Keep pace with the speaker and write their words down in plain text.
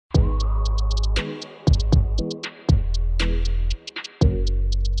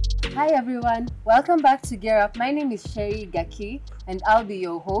Hi everyone, welcome back to Gear Up. My name is Githuki and I'll be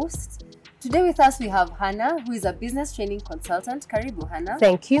your host. Today with us we have Hannah, who is a business training consultant. Karibu Hannah.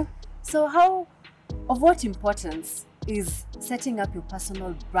 Thank you. So of what importance is setting up your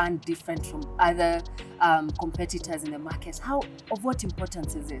personal brand different from other competitors in the market? Of what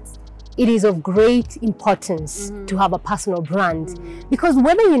importance is it? It is of great importance to have a personal brand because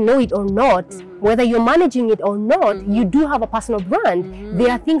whether you know it or not, whether you're managing it or not, you do have a personal brand.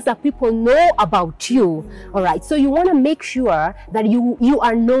 There are things that people know about you. All right. So you want to make sure that you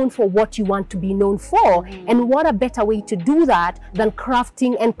are known for what you want to be known for. And what a better way to do that than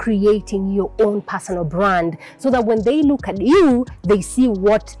crafting and creating your own personal brand so that when they look at you, they see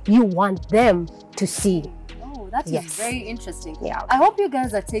what you want them to see. That is very interesting. Yeah. I hope you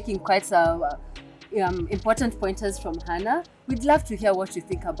guys are taking quite some important pointers from Hannah. We'd love to hear what you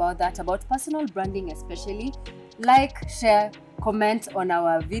think about that, about personal branding especially. Like, share, comment on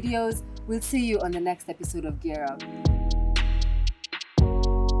our videos. We'll see you on the next episode of Gear Up.